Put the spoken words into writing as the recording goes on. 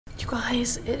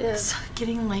guys, it is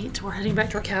getting late. We're heading back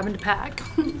to our cabin to pack.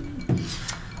 I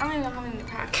don't even know how many to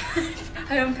pack.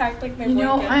 I unpacked like my You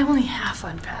know, blanket. I only half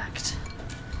unpacked.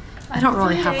 I don't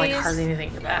really have like hardly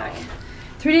anything to pack.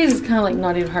 3 days is kind of like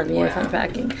not even hardly worth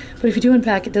unpacking. But if you do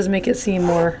unpack, it does make it seem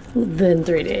more than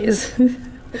 3 days.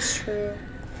 It's true.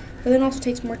 But then it also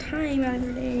takes more time out of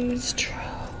your days. It's true.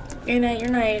 Your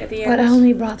night at the end. But I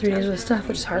only brought 3 days with stuff,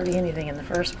 which is hardly anything in the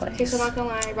first place. Okay, so I'm not gonna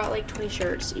lie, I brought like 20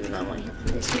 shirts, even though I'm only here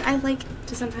for this week. I like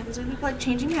to sometimes like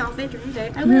changing my outfit during the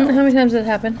day. I will. How many times did it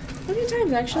happen? How many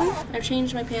times actually? I've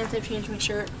changed my pants, I've changed my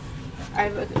shirt.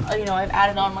 I've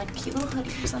added on like a cute little hoodie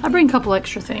or something. I bring a couple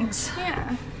extra things.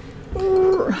 Yeah.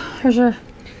 Here's a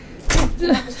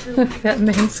fat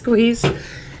man squeeze.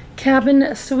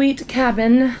 Cabin, sweet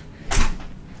cabin.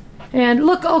 And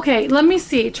look, okay, let me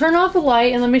see. Turn off the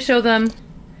light and let me show them.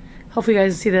 Hopefully you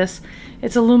guys see this.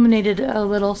 It's illuminated a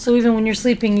little, so even when you're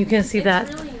sleeping, you can see that.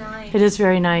 It's really nice. It is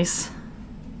very nice.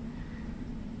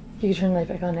 You can turn the light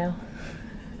back on now.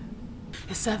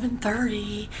 It's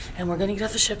 7:30, and we're gonna get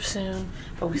off the ship soon,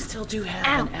 but we still do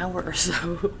have an hour or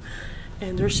so.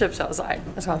 And there's ships outside.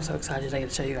 That's why I'm so excited. I get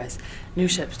to show you guys new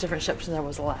ships, different ships than there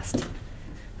was last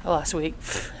week.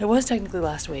 It was technically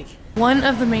last week. One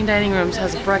of the main dining rooms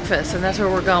has breakfast, and that's where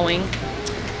we're going.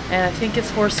 And I think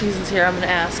it's Four Seasons here. I'm gonna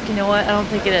ask. You know what? I don't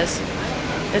think it is.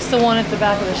 It's the one at the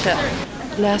back of the ship.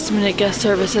 Last minute guest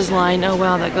services line. Oh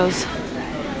wow, that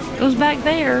goes back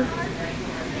there.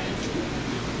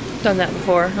 Done that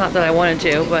before. Not that I wanted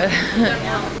to, but.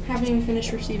 Haven't even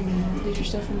finished receiving them. These are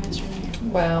stuff from yesterday.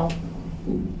 Wow.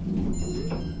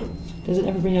 Does it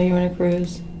everybody know you're on a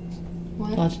cruise?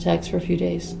 What? Not to text for a few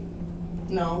days.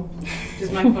 No,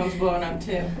 because my phone's blowing up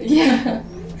too. Yeah.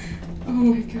 Oh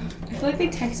my god. I feel like they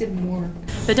texted more.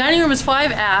 The dining room is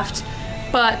 5 aft,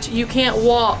 but you can't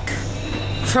walk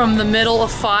from the middle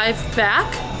of 5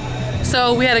 back.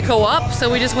 So we had to go up, so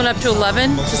we just went up to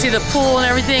 11 to see the pool and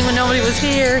everything when nobody was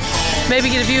here. Maybe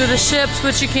get a view of the ships,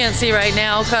 which you can't see right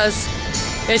now because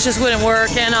it just wouldn't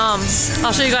work. And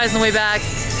I'll show you guys on the way back.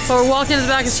 But we're walking to the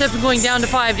back of the ship and going down to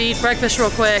 5 to eat breakfast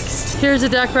real quick. Here's the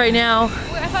deck right now.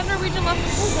 Wait, I thought Norwegian left the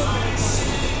pool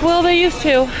open. Well, they used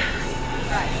to.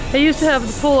 They used to have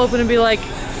the pool open and be like,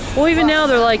 well, even now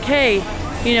they're like, hey,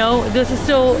 you know, this is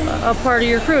still a part of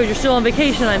your cruise. You're still on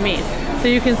vacation, I mean. So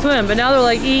you can swim. But now they're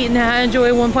like, eat and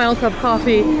enjoy one final cup of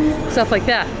coffee, stuff like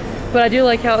that. But I do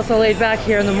like how it's so laid back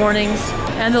here in the mornings.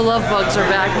 And the love bugs are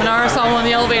back. Manara saw one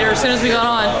in the elevator as soon as we got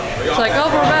on. She's like, oh,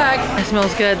 we're back. It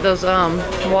smells good, those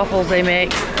waffles they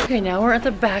make. Okay, now we're at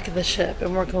the back of the ship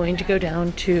and we're going to go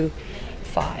down to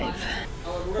 5.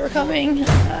 We're coming.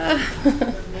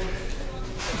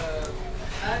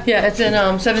 Yeah, it's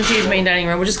in 7 Seas main dining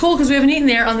room, which is cool because we haven't eaten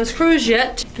there on this cruise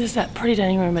yet. This is that pretty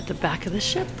dining room at the back of the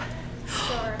ship.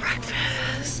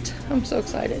 Breakfast. I'm so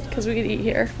excited because we can eat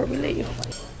here before we leave.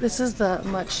 This is the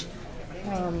much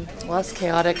less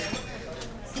chaotic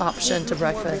option to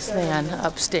breakfast than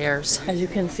upstairs, as you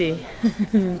can see.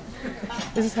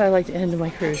 This is how I like to end my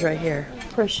cruise right here.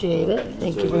 Appreciate it.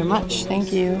 Thank you very much.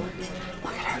 Thank you.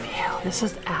 Look at our view. This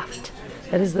is aft.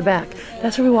 That is the back.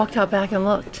 That's where we walked out back and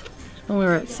looked when we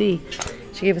were at sea.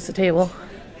 She gave us a table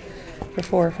for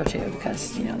 4 for 2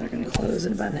 because, you know, they're going to close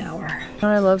in about an hour.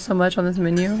 What I love so much on this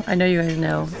menu, I know you guys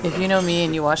know. If you know me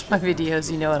and you watch my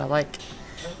videos, you know what I like.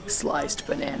 Sliced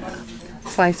banana.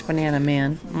 Sliced banana,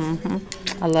 man.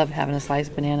 I love having a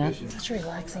sliced banana. Such a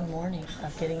relaxing morning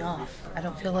of getting off. I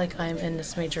don't feel like I'm in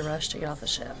this major rush to get off the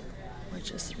ship,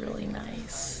 which is really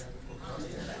nice.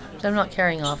 I'm not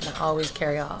carrying off, and I always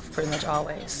carry off, pretty much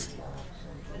always.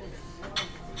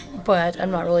 But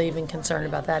I'm not really even concerned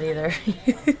about that either.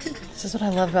 This is what I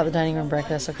love about the dining room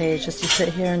breakfast, okay? It's just you sit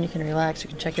here and you can relax, you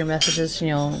can check your messages, you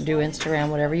know, do Instagram,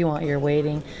 whatever you want, you're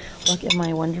waiting. Look at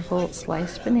my wonderful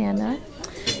sliced banana.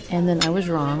 And then I was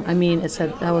wrong. I mean, it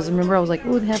said, I was like,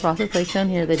 oh, they have frosted flakes down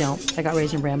here. They don't. I got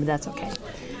Raisin Bran, but that's okay.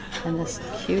 And this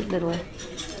cute little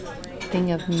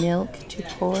thing of milk to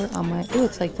pour on my, oh,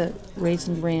 it's like the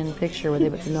Raisin Bran picture where they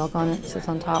put the milk on it. It sits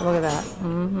on top. Look at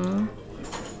that.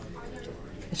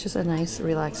 It's just a nice,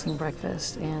 relaxing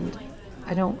breakfast, and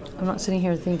I'm not sitting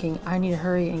here thinking, I need to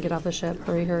hurry and get off the ship.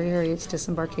 Hurry, hurry, hurry. It's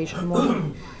disembarkation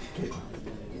morning.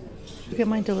 Look at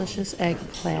my delicious egg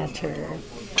platter.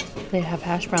 They have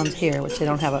hash browns here, which they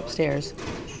don't have upstairs.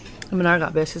 And Manara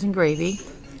got biscuits and gravy.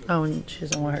 Oh, and she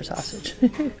doesn't want her sausage.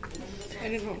 I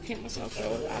didn't want to keep myself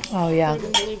though. Oh, yeah. I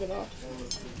didn't believe it all.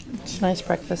 It's a nice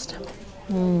breakfast.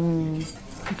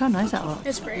 Look how nice that looks.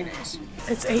 It's very nice.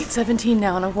 It's 8:17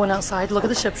 now, and I'm going outside to look at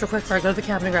the ships real quick before I go to the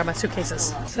cabin and grab my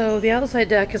suitcases. So the outside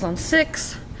deck is on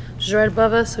 6. which is right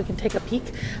above us, so we can take a peek.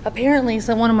 Apparently,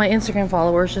 one of my Instagram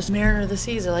followers just Mariner of the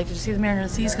Seas. I like to see the Mariner of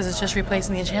the Seas because it's just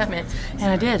replacing the enchantment. And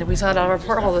I did. We saw it out of our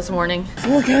porthole this morning. So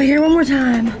look out here one more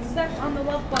time.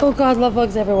 Oh God, love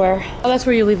bugs everywhere. Oh, that's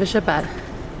where you leave the ship at.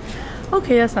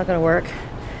 Okay, that's not gonna work.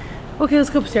 Okay,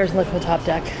 let's go upstairs and look at the top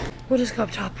deck. We'll just go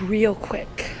up top real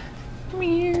quick.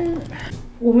 When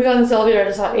we got in this elevator, I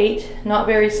just saw 8, not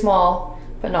very small,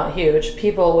 but not huge,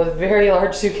 people with very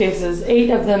large suitcases. 8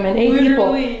 of them, and 8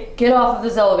 Literally. people get off of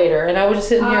this elevator. And I was just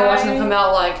sitting here watching them come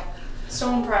out like,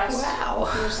 so impressed. wow.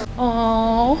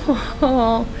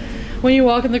 Oh. When you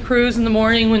walk in the cruise in the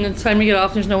morning, when it's time to get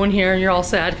off, there's no one here, and you're all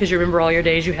sad because you remember all your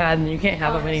days you had and you can't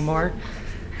have them anymore.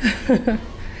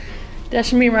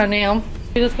 That's me right now.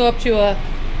 Let's go up to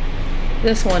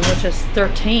this one, which is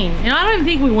 13. And I don't even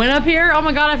think we went up here. Oh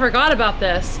my God, I forgot about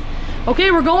this.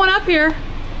 Okay, we're going up here.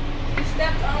 You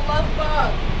stepped on a love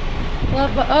bug.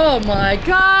 Oh my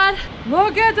God.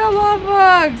 Look at the love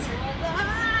bugs.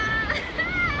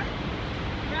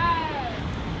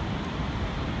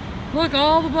 Look,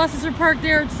 all the buses are parked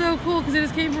there. It's so cool because it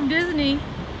just came from Disney.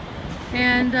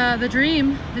 And the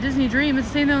Disney Dream, it's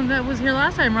the same one that was here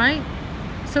last time, right?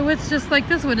 So it's just like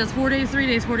this one, it's 4 days, 3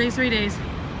 days, 4 days, 3 days.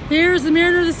 Here's the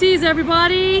Mariner of the Seas,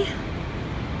 everybody.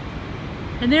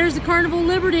 And there's the Carnival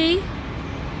Liberty,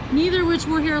 neither of which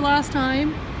were here last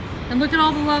time. And look at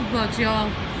all the love bugs, y'all.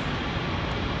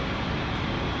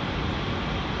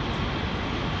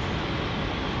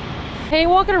 Hey,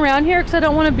 walking around here because I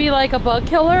don't want to be like a bug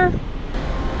killer.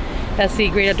 That's the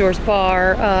Great Outdoors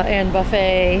Bar and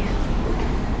buffet.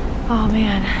 Oh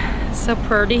man, so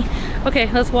pretty.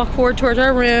 Okay, let's walk forward towards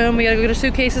our room. We gotta go get our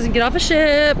suitcases and get off a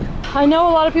ship. I know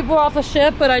a lot of people are off the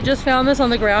ship, but I just found this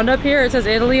on the ground up here. It says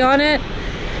Italy on it.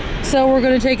 So we're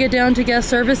gonna take it down to guest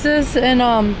services, and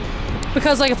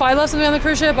because like if I left something on the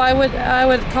cruise ship, I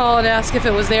would call and ask if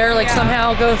it was there, like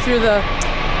somehow go through the.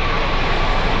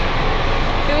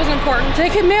 It was important. They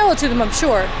can mail it to them, I'm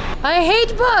sure. I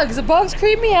hate bugs. The bugs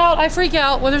creep me out. I freak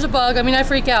out when there's a bug. I mean, I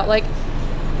freak out like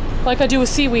I do with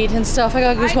seaweed and stuff. I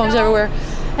got goosebumps everywhere.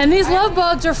 And these love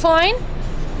bugs are fine.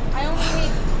 I only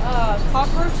hate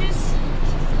cockroaches,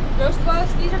 ghost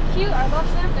bugs. These are cute. I love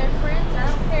them. They're friends. I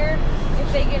don't care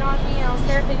if they get on me. I don't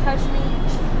care if they touch me.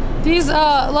 These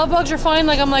love bugs are fine.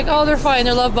 Like I'm like, oh, they're fine.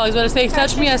 They're love bugs. But if they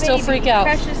touch me, I still freak out.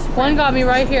 One got me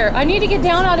right here. I need to get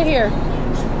down out of here.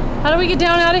 How do we get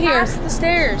down out of here? Past the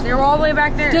stairs. They were all the way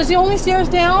back there. Does the only stairs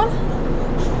down?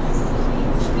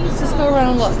 Let's just go around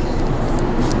and look.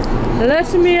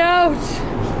 Let me out.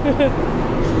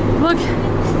 Look.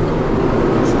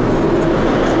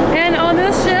 And on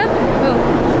this ship, oh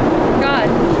God.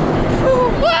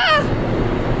 Ooh, ah!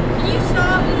 Can you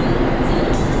stop?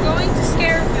 You're going to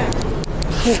scare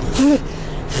them.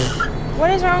 What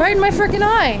is wrong? Right in my freaking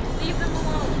eye. Leave them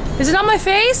alone. Is it on my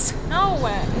face? No,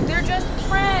 they're just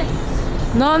friends.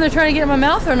 No, and they're trying to get in my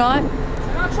mouth or not.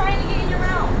 They're not trying to get in your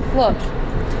mouth. Look.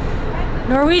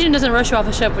 Norwegian doesn't rush you off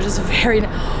the ship, which is very.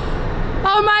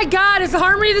 Oh my God! It's the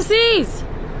Harmony of the Seas.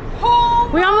 Oh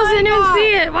We almost didn't even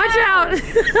see it. Watch out.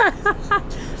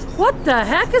 What the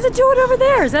heck is it doing over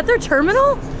there? Is that their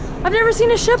terminal? I've never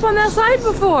seen a ship on that side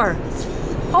before.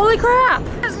 Holy crap.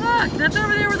 Guys, look, that's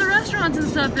over there where the restaurants and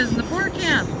stuff is in the port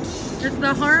camp. It's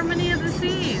the Harmony of the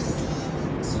Seas.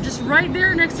 Just right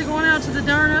there next to going out to the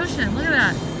darn ocean. Look at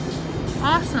that.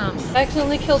 Awesome. I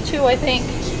accidentally killed 2, I think.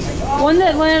 One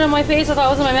that landed on my face, I thought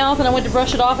was in my mouth, and I went to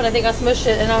brush it off, and I think I smushed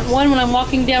it. And one when I'm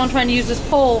walking down trying to use this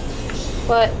pole.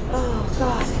 But, oh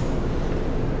God.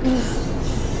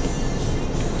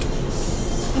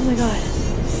 Oh my God.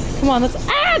 Come on, let's,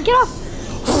 get off.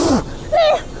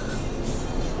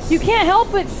 You can't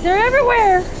help it. They're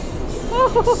everywhere.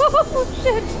 Oh,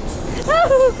 shit.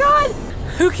 Oh God.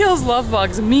 Who kills love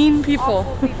bugs? Mean people.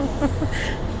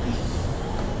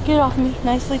 Get off me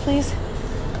nicely, please.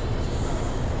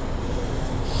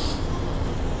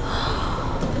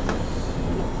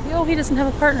 Oh, he doesn't have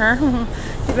a partner. You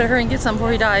better hurry and get some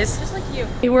before he dies. Just like you.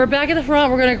 Okay, we're back at the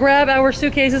front. We're gonna grab our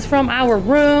suitcases from our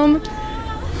room.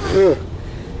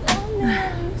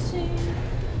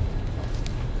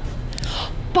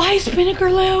 Bye, Spinnaker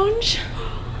Lounge.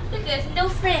 Look, there's no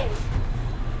friends.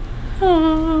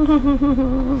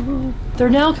 They're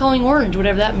now calling orange,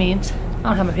 whatever that means. I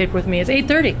don't have my paper with me. It's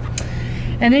 8:30.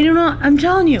 And they do not, I'm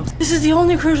telling you, this is the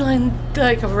only cruise line,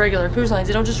 like of regular cruise lines,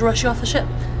 they don't just rush you off the ship.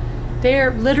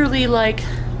 They're literally like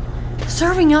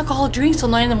serving alcoholic drinks till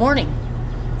 9 in the morning.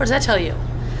 What does that tell you?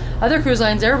 Other cruise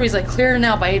lines, everybody's like clearing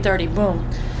out by 8:30, boom.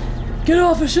 Get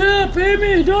off the ship,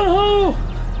 Amy, Donahoe,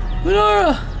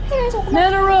 Lenora,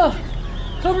 Nanara,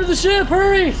 cover the ship,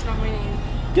 hurry.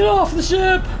 Get off the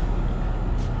ship.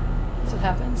 That's what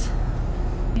happens.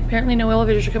 apparently no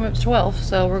elevators are coming up to 12,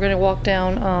 so we're gonna walk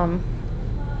down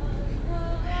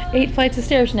 8 flights of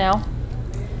stairs now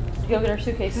to go get our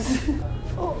suitcases.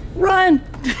 Oh, run!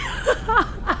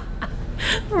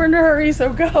 We're in a hurry,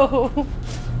 so go.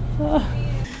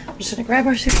 I'm just gonna grab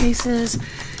our suitcases,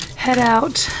 head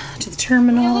out to the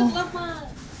terminal.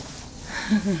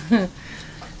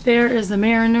 There is the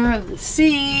Mariner of the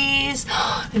Seas,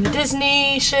 and the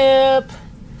Disney ship,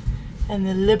 and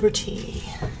the Liberty.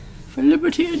 For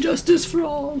liberty and justice for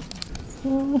all.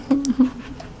 Oh man.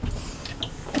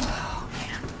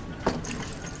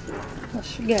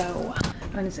 Let's go.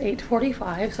 And it's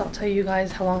 8:45, so I'll tell you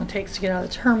guys how long it takes to get out of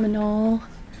the terminal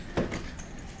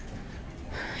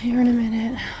here in a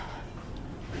minute.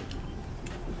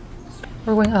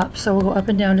 We're going up, so we'll go up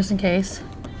and down just in case.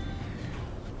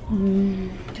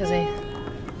 Because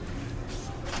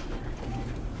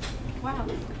Wow.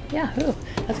 yeah, ooh.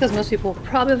 That's because most people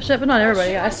probably have a ship, but not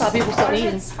everybody. I saw people still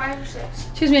eating. It's 5 or 6.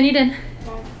 Excuse me, I need in.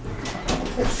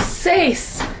 It's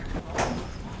Sace.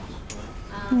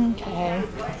 Okay.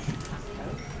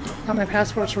 Got my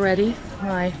passports ready.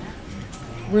 My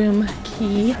room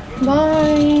key.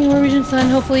 Bye, Norwegian Sun.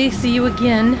 Hopefully see you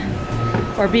again.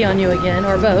 Or be on you again,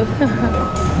 or both.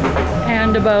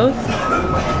 And both.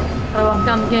 I walk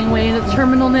down the gangway into the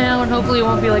terminal now, and hopefully it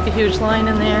won't be like a huge line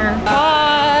in there.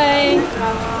 Bye!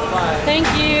 Thank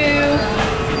you!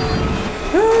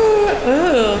 Ooh!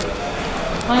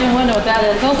 I don't even know what that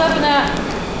is. Don't step in that!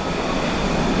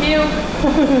 Ew!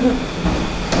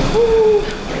 Ooh!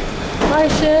 Bye,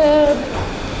 ship!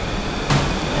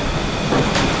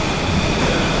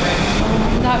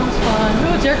 That was fun.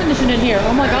 Ooh, it's air conditioned in here.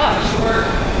 Oh my gosh.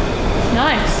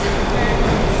 Nice.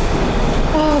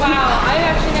 Oh, Wow, I've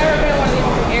actually never been one of these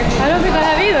air. I don't think I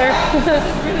have either.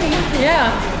 Yeah.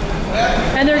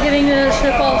 And they're getting the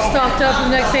ship all stocked up for the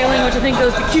next sailing, which I think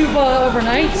goes to Cuba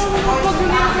overnight.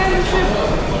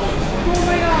 Oh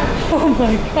my god. Oh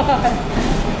my god.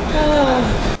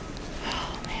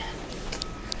 Oh man.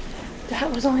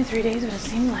 That was only 3 days, but it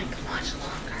seemed like much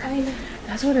longer. I know.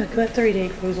 That's what a good 3-day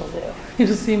cruise will do. It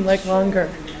just seemed like longer.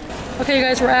 Okay, you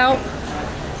guys, we're out.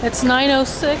 It's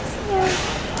 9:06.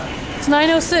 It's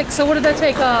 9:06, so what did that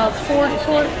take?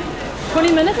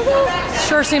 20 minutes ago?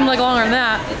 Sure seemed like longer than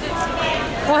that.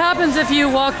 What happens if you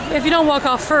don't walk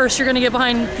off first, you're gonna get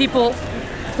behind people.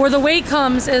 Where the wait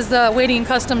comes is the waiting in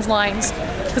customs lines,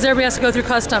 because everybody has to go through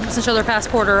customs and show their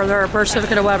passport or their birth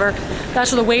certificate or whatever.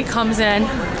 That's where the wait comes in.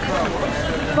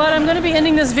 But I'm gonna be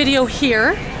ending this video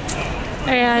here.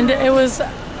 And it was, it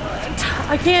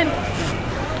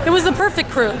was the perfect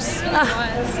cruise.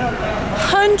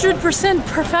 100%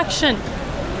 perfection.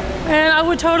 And I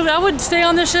would stay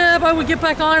on the ship, I would get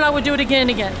back on it, I would do it again and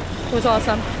again. It was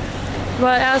awesome.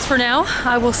 But as for now,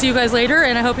 I will see you guys later,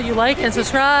 and I hope that you like and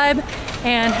subscribe,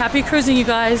 and happy cruising, you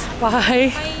guys.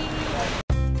 Bye. Bye.